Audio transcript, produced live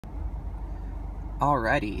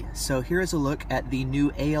Alrighty, so here's a look at the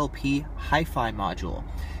new ALP HiFi module.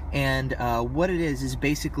 And what it is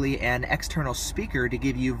basically an external speaker to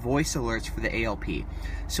give you voice alerts for the ALP.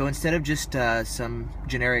 So instead of just some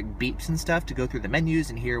generic beeps and stuff to go through the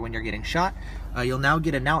menus and hear when you're getting shot, you'll now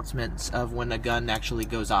get announcements of when a gun actually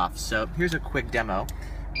goes off. So here's a quick demo.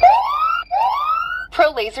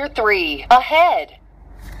 ProLaser 3, ahead.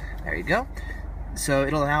 There you go. So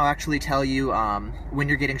it'll now actually tell you when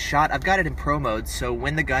you're getting shot. I've got it in pro mode, so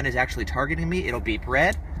when the gun is actually targeting me, it'll beep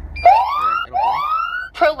red. It'll blink.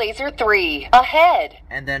 ProLaser 3, ahead.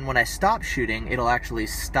 And then when I stop shooting, it'll actually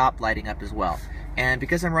stop lighting up as well. And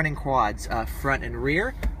because I'm running quads, front and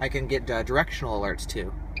rear, I can get directional alerts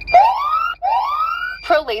too.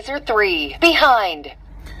 ProLaser 3, behind.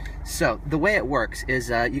 So the way it works is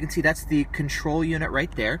you can see that's the control unit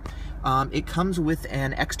right there. It comes with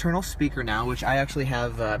an external speaker now, which I actually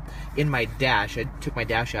have in my dash. I took my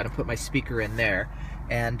dash out and put my speaker in there,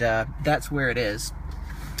 and that's where it is.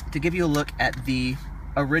 To give you a look at the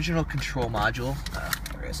original control module,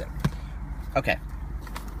 where is it? Okay,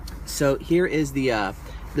 so here is the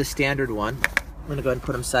standard one. I'm gonna go ahead and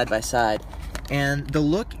put them side by side, and the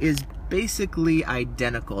look is basically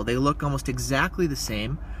identical. They look almost exactly the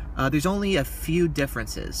same. There's only a few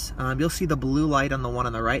differences. You'll see the blue light on the one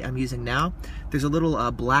on the right I'm using now. There's a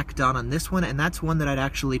little black dot on this one, and that's one that I'd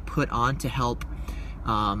actually put on to help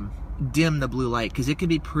dim the blue light, because it can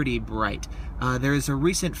be pretty bright. There's a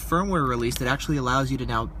recent firmware release that actually allows you to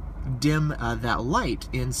now dim that light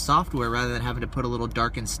in software rather than having to put a little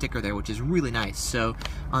darkened sticker there, which is really nice. So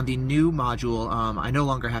on the new module, I no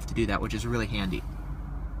longer have to do that, which is really handy.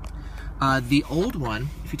 The old one,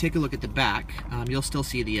 if you take a look at the back, you'll still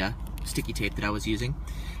see the sticky tape that I was using.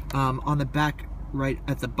 On the back, right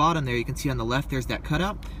at the bottom there, you can see on the left there's that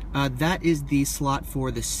cutout. That is the slot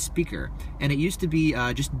for the speaker. And it used to be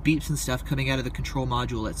just beeps and stuff coming out of the control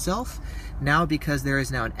module itself. Now, because there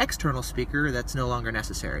is now an external speaker, that's no longer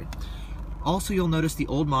necessary. Also, you'll notice the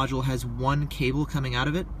old module has one cable coming out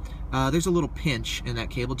of it. There's a little pinch in that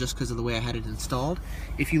cable just because of the way I had it installed.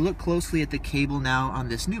 If you look closely at the cable now on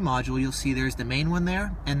this new module, you'll see there's the main one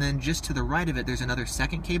there, and then just to the right of it there's another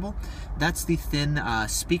second cable. That's the thin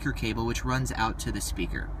speaker cable, which runs out to the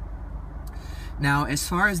speaker. Now, as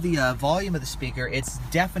far as the volume of the speaker, it's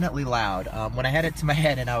definitely loud. When I had it to my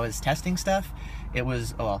head and I was testing stuff, it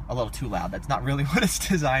was a little too loud. That's not really what it's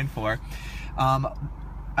designed for.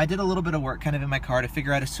 I did a little bit of work kind of in my car to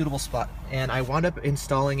figure out a suitable spot, and I wound up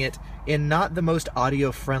installing it in not the most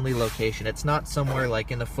audio-friendly location. It's not somewhere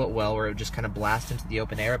like in the footwell where it would just kind of blast into the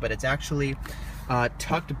open air, but it's actually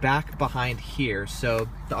tucked back behind here, so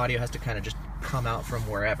the audio has to kind of just come out from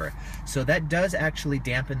wherever. So that does actually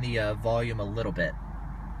dampen the volume a little bit.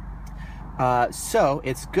 So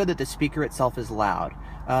it's good that the speaker itself is loud.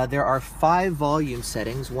 There are 5 volume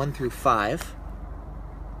settings, 1 through 5.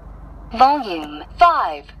 Volume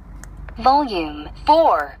 5, Volume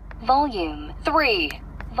 4, Volume 3,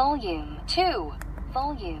 Volume 2,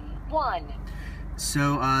 Volume 1.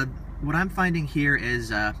 So what I'm finding here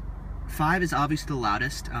is 5 is obviously the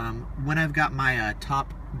loudest. When I've got my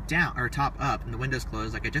top down or top up and the windows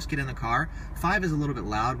closed, like I just get in the car, 5 is a little bit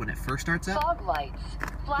loud when it first starts up. Fog lights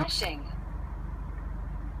flashing.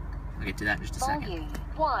 I'll get to that in just a second.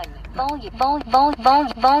 Volume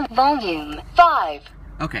 5.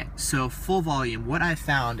 Okay, so full volume. What I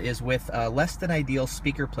found is with less than ideal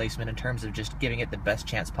speaker placement in terms of just giving it the best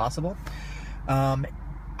chance possible,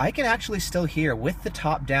 I can actually still hear, with the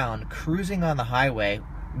top down, cruising on the highway,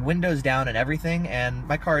 windows down and everything, and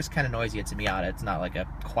my car is kind of noisy. It's a Miata. It's not like a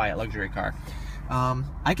quiet luxury car.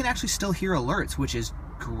 I can actually still hear alerts, which is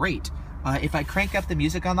great. If I crank up the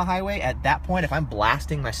music on the highway, at that point, if I'm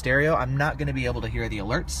blasting my stereo, I'm not going to be able to hear the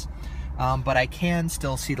alerts. But I can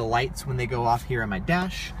still see the lights when they go off here on my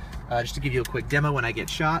dash. Just to give you a quick demo when I get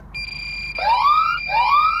shot.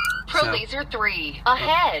 ProLaser 3,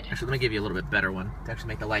 ahead. Actually, let me give you a little bit better one to actually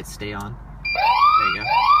make the lights stay on. There you go.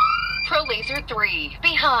 ProLaser 3,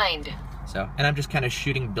 behind. So, and I'm just kind of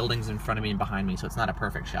shooting buildings in front of me and behind me, so it's not a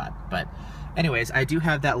perfect shot. But anyways, I do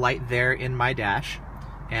have that light there in my dash.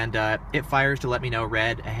 And it fires to let me know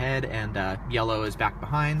red ahead, and yellow is back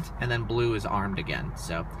behind, and then blue is armed again.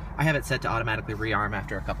 So I have it set to automatically rearm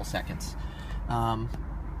after a couple seconds.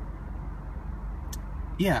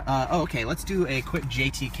 Okay, let's do a quick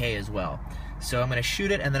JTK as well. So I'm going to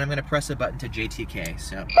shoot it, and then I'm going to press a button to JTK.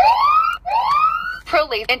 So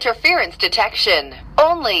ProLaser interference detection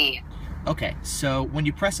only. Okay, so when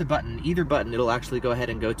you press a button, either button, it'll actually go ahead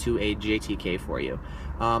and go to a JTK for you.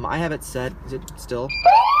 I have it set, is it still?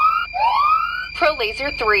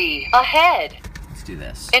 ProLaser 3, ahead. Let's do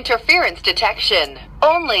this. Interference detection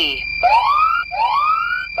only.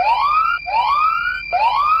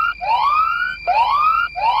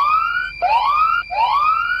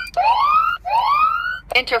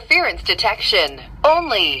 Interference detection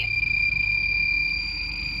only.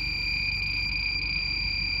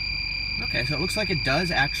 Okay, so it looks like it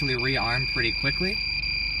does actually rearm pretty quickly.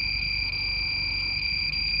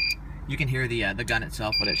 You can hear the gun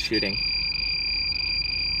itself when it's shooting.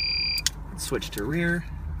 Let's switch to rear.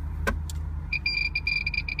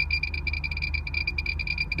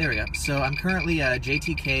 There we go. So I'm currently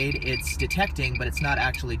JTK'd. It's detecting, but it's not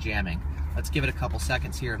actually jamming. Let's give it a couple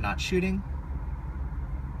seconds here of not shooting.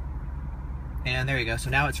 And there you go. So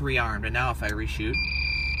now it's rearmed, and now if I reshoot.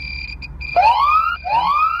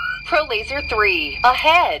 ProLaser 3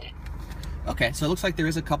 ahead. Okay, so it looks like there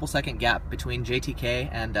is a couple second gap between JTK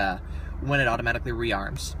and when it automatically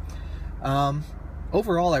rearms.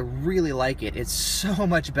 Overall, I really like it. It's so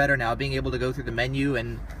much better now being able to go through the menu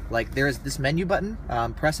and like there's this menu button,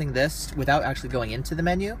 pressing this without actually going into the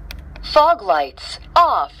menu. Fog lights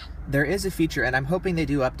off. There is a feature, and I'm hoping they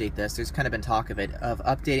do update this. There's kind of been talk of it, of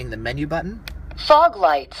updating the menu button. Fog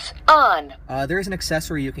lights on. There is an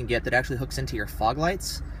accessory you can get that actually hooks into your fog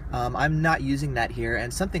lights. I'm not using that here,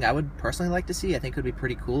 and something I would personally like to see, I think would be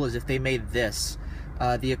pretty cool, is if they made this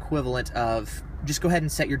the equivalent of just go ahead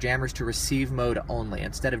and set your jammers to receive mode only.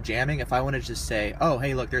 Instead of jamming, if I want to just say, oh,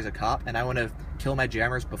 hey, look, there's a cop, and I want to kill my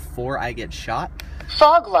jammers before I get shot.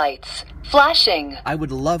 Fog lights flashing. I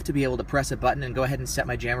would love to be able to press a button and go ahead and set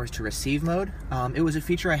my jammers to receive mode. It was a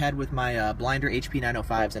feature I had with my Blinder HP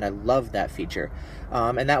 905s, and I loved that feature.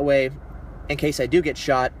 And that way, in case I do get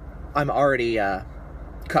shot, I'm already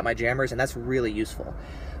cut my jammers, and that's really useful.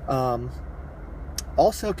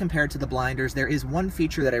 Also, compared to the blinders, there is one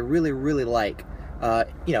feature that I really, really like.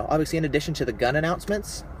 You know, obviously in addition to the gun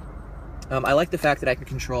announcements, I like the fact that I can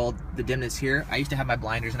control the dimness here. I used to have my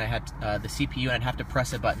blinders and I had the CPU, and I'd have to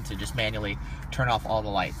press a button to just manually turn off all the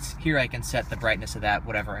lights. Here I can set the brightness of that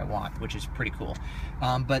whatever I want, which is pretty cool.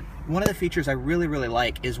 But one of the features I really, really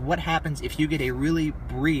like is what happens if you get a really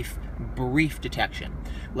brief detection.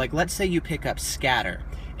 Like, let's say you pick up scatter,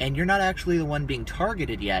 and you're not actually the one being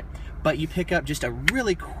targeted yet, but you pick up just a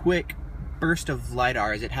really quick burst of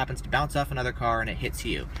LiDAR as it happens to bounce off another car and it hits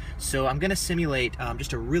you. So I'm going to simulate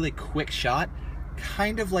just a really quick shot,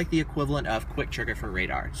 kind of like the equivalent of quick trigger for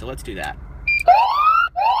radar. So let's do that.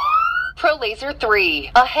 ProLaser 3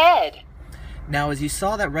 ahead. Now, as you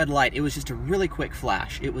saw that red light, it was just a really quick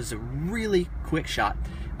flash. It was a really quick shot.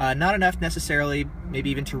 Not enough necessarily, maybe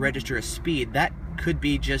even to register a speed. That could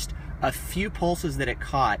be just a few pulses that it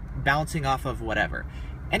caught bouncing off of whatever.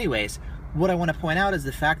 Anyways, what I want to point out is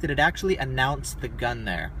the fact that it actually announced the gun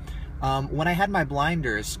there. When I had my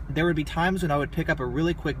blinders, there would be times when I would pick up a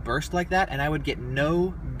really quick burst like that and I would get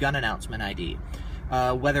no gun announcement ID,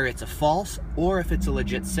 whether it's a false or if it's a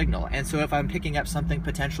legit signal. And so if I'm picking up something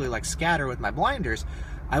potentially like scatter with my blinders,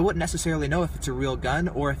 I wouldn't necessarily know if it's a real gun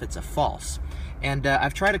or if it's a false. And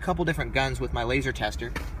I've tried a couple different guns with my laser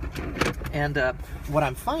tester, and what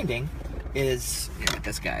I'm finding is, here,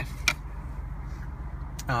 this guy.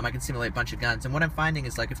 I can simulate a bunch of guns, and what I'm finding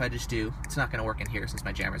is, like, if I just do, it's not going to work in here since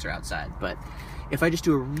my jammers are outside, but if I just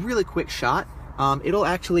do a really quick shot, it'll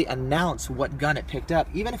actually announce what gun it picked up,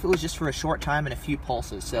 even if it was just for a short time and a few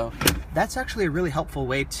pulses. So that's actually a really helpful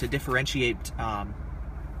way to differentiate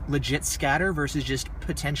legit scatter versus just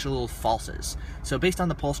potential falses. So based on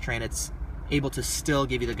the pulse train, it's able to still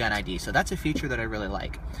give you the gun ID. So that's a feature that I really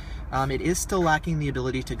like. It is still lacking the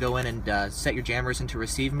ability to go in and set your jammers into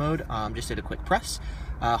receive mode just at a quick press.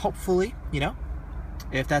 Hopefully, you know,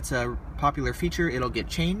 if that's a popular feature, it'll get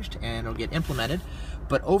changed and it'll get implemented.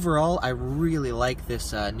 But overall, I really like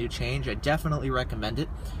this new change. I definitely recommend it.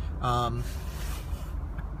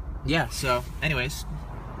 Yeah, so anyways,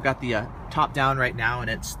 I've got the top down right now and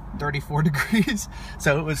it's 34 degrees.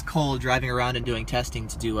 So it was cold driving around and doing testing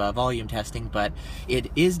to do volume testing, but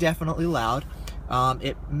it is definitely loud.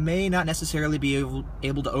 It may not necessarily be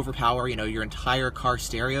able to overpower, you know, your entire car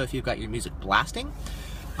stereo if you've got your music blasting.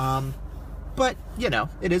 But, you know,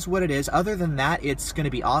 it is what it is. Other than that, it's going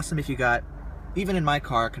to be awesome if you got, even in my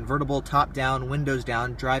car, convertible, top down, windows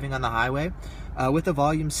down, driving on the highway, with the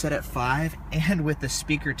volume set at 5 and with the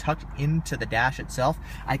speaker tucked into the dash itself,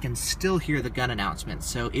 I can still hear the gun announcement.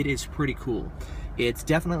 So it is pretty cool. It's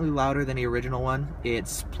definitely louder than the original one.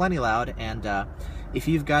 It's plenty loud, and if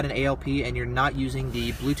you've got an ALP and you're not using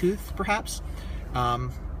the Bluetooth, perhaps,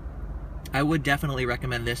 I would definitely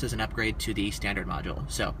recommend this as an upgrade to the standard module.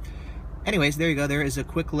 So anyways, there you go. There is a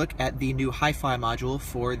quick look at the new HiFi module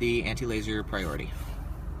for the AntiLaser Priority.